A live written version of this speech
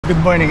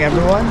Good morning,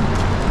 everyone.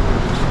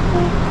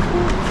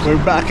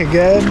 We're back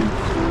again.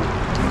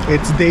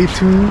 It's day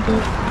 2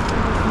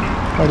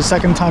 for the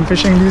second time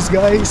fishing these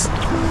guys,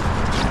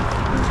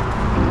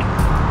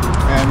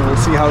 and we'll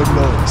see how it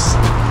goes.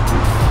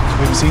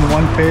 We've seen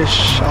one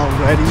fish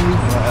already,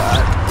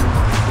 but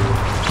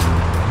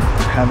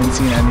haven't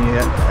seen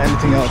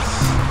anything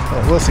else.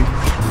 So we'll see.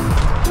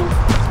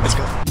 Let's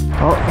go.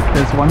 Oh,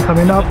 there's one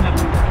coming up.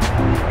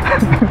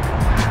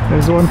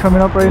 There's one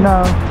coming up right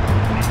now.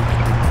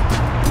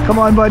 Come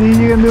on, buddy,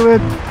 you can do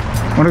it.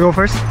 Wanna go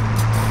first?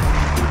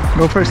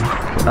 Go first.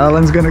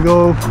 Alan's gonna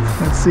go.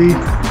 Let's see.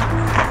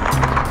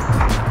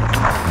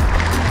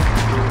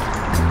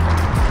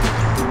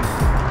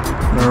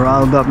 They're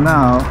riled up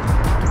now.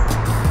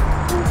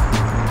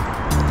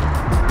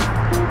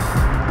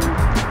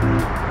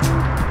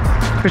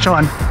 Fish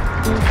on.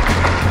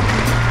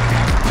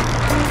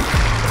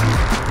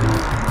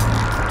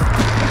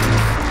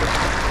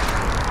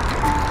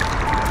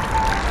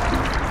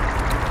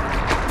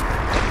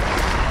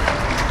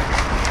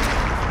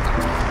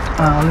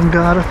 Alan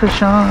got a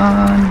fish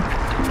on.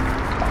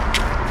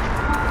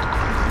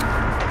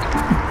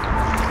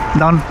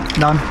 Down,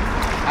 down.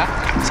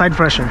 Huh? Side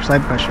pressure,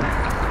 side pressure.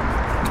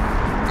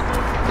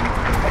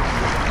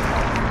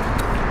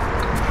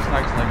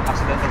 Like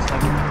accidental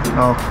slide.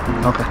 Oh,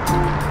 okay.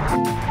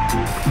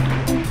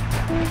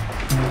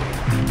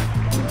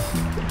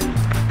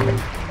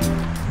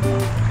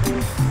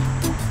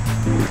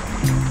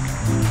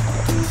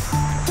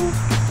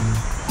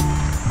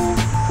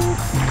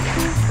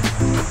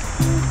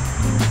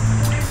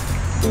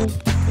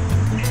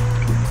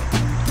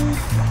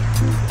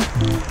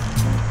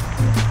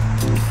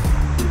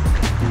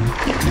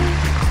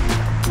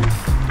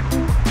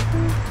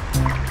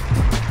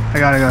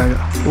 I got it.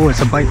 Oh, it's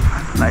a bite.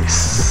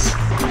 Nice.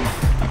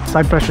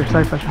 Side pressure,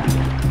 side pressure.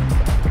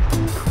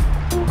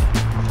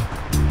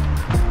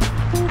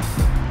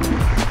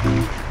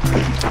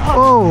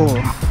 Oh!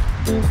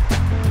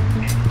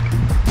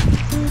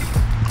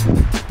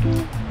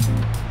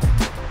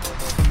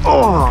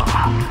 Oh!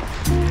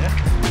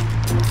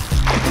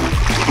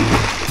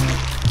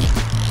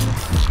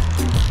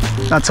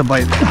 That's a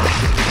bite.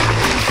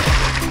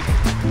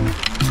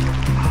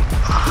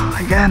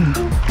 Again.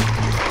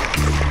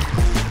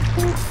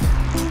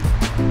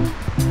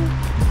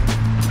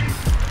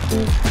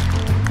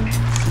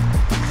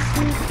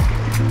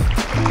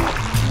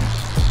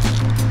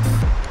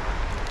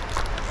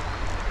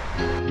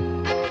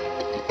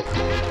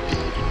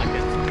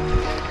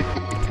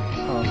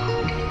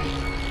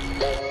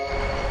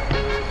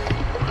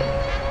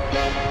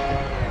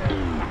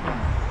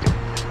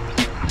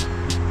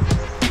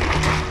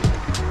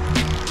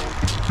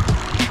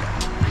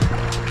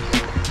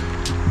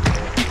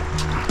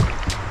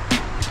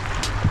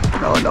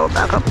 No,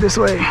 back up this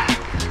way.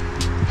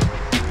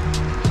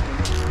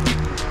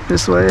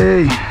 This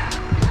way.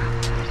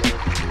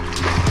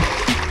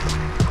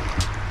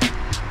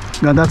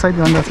 Go on that side,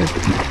 go on that side.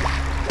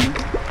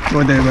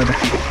 Go there, go there.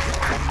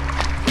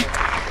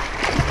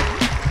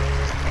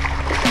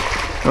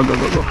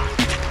 Go.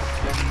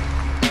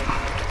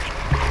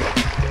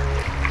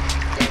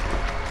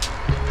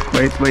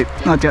 Wait,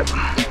 not yet.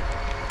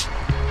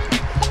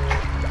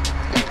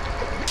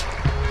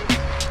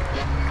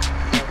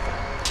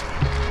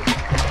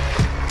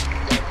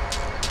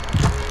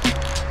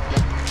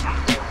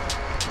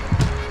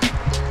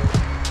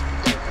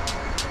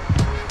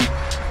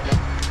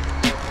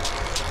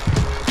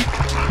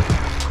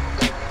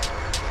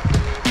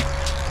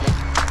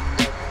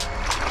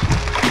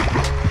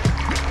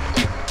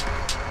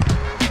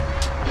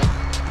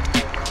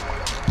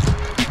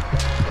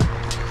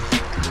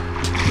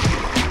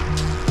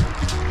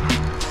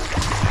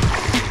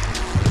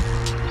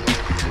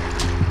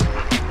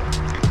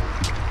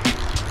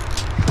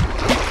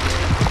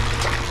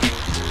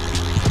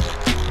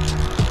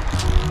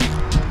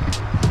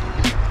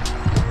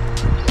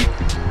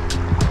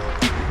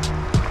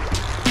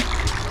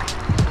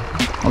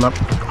 Hold up.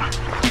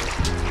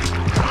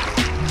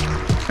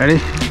 Ready?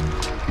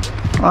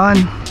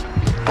 1,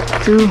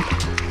 2,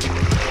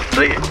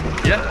 3.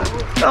 Yeah.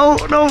 Oh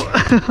no!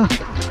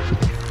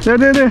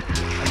 There.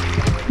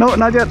 No,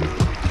 not yet.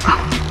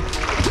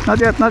 Not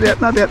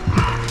yet.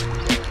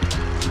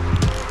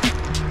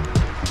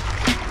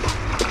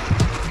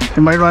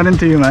 He might run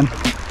into you, man.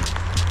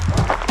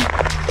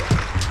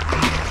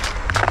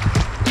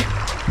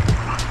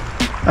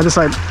 Other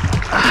side.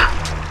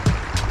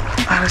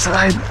 Other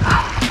side.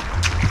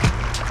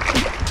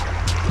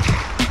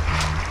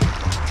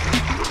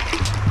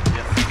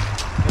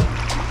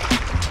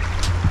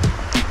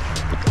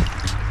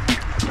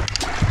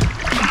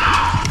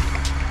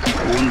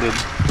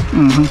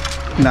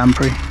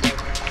 Lamprey.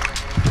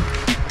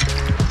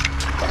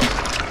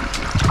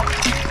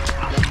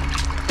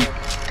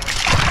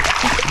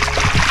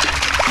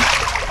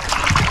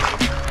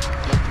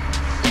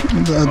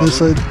 The other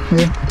side,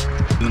 yeah.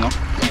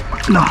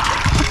 No,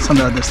 it's on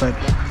the other side.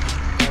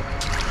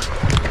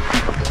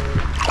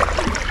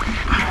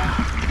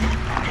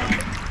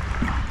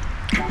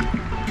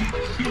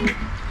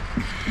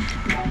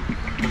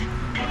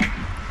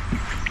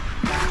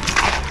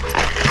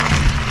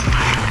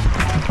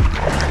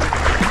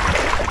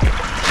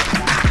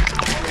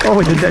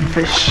 Oh, the dead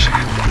fish.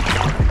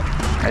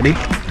 Ready?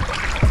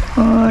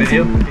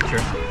 Video? Picture.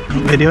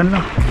 Video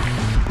na.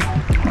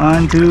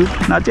 1, 2,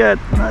 not yet.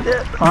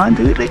 1,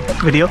 2, 3.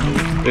 Video.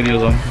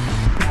 Video's on.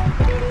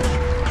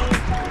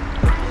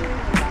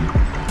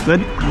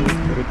 Good.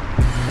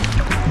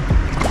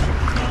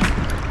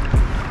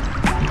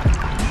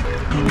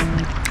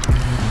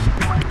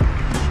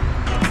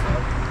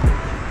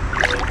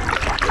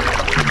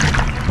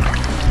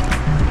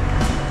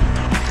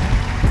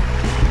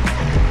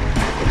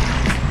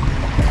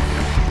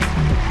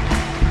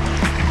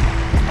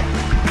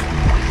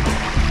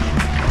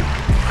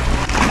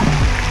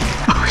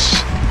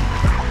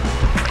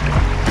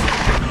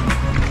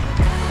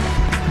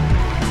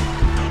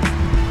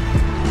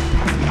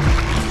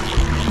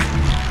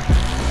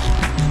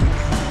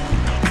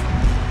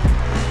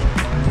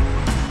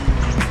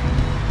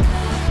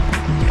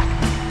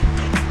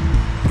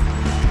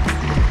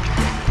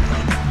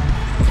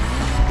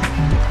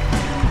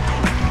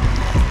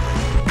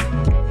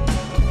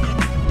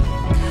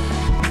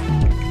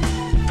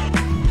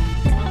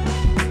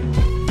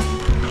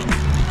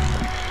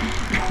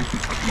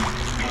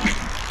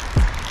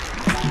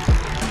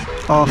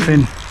 Oh,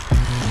 fin.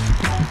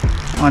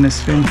 On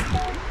his fin.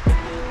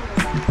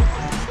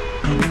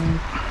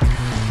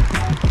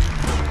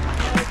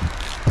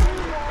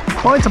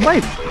 Oh, it's a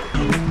bite.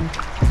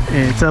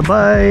 It's a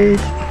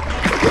bite.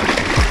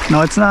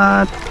 No, it's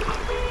not.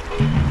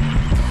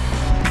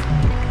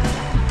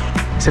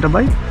 Is it a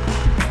bite?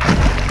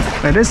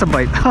 It is a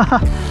bite.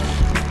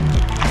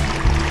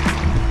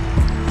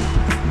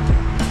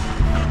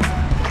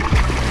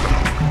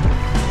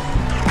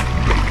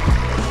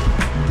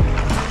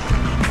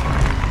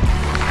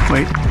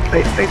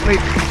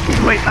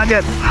 Wait, not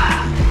yet.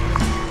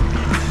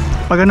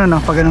 Pag ganun, no?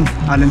 Pag ganun,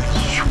 Allen.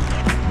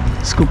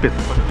 Scoop it.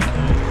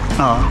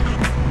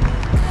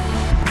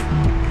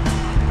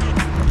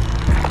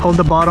 Hold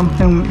the bottom,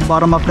 yung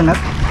bottom of the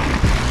net.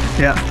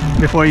 Yeah,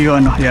 before you go,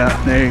 no? Yeah,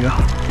 there you go.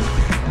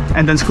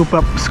 And then scoop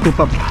up, scoop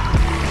up.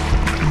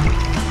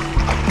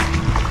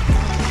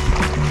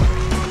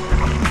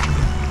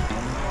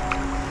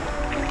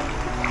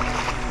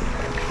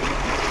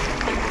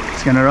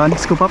 It's gonna run,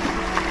 scoop up.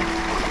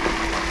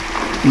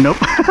 Nope.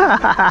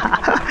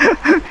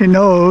 He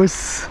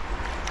knows.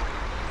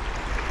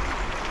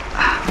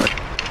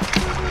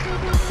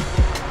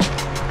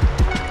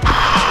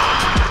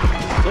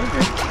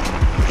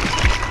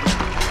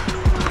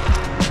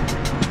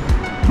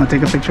 I'll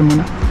take a picture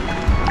muna.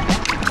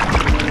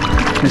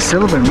 It's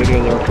silver.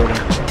 Video are recording.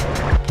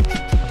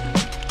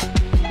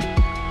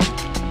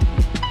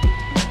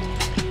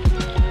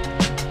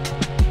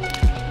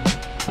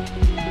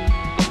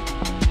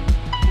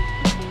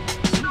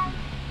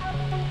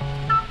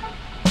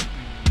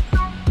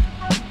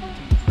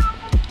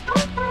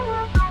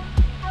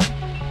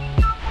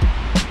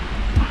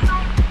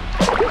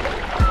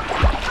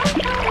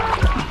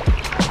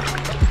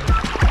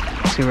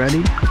 You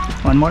ready?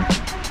 One more.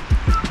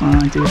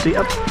 1, 2, 3,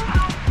 up.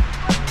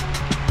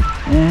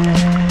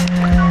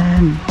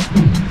 And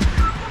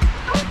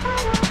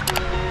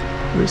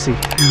where is he?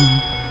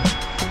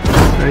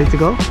 Ready to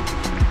go?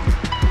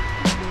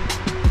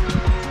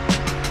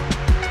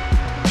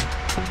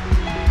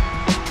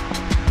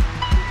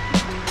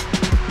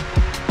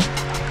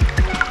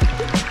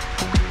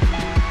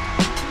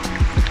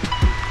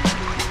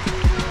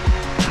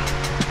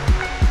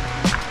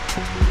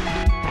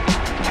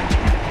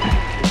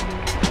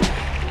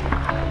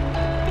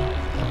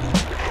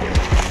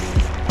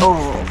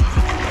 Oh.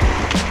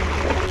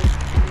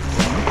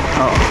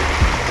 Oh.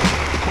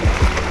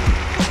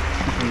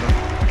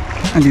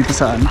 Andito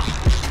sa ano?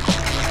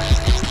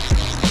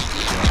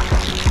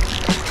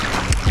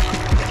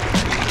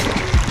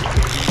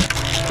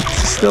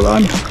 Still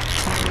on.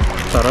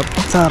 Sarap.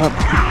 Sarap.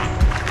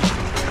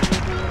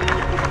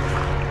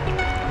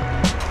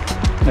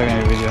 They're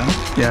gonna video.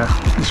 Yeah,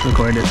 just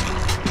record it.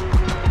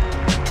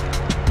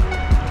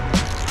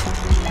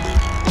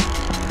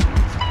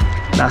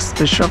 Last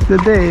fish of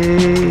the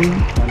day.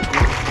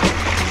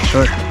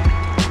 Sure.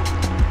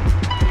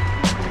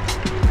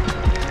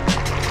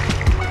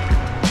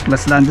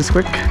 Let's land this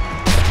quick.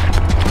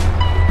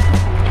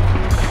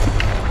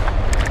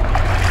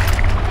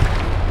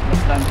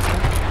 Let's land this quick.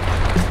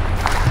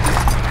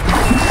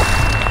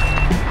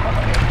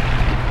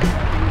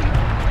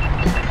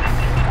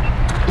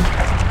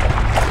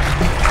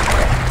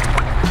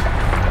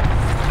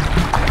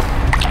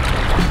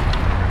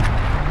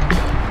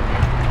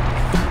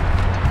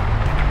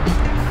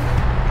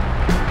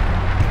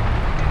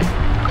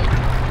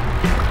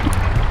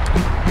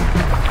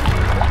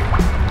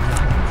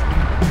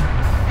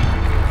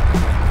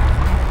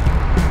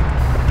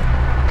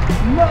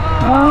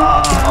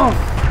 Oh!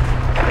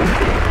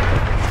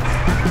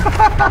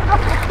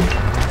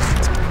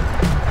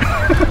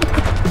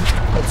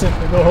 That's it,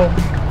 we go home.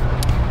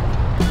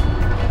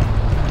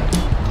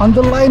 On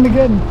the line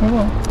again. Come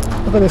on.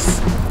 Look at this.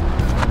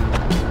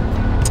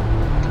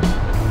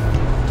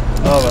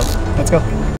 Oh well, let's go.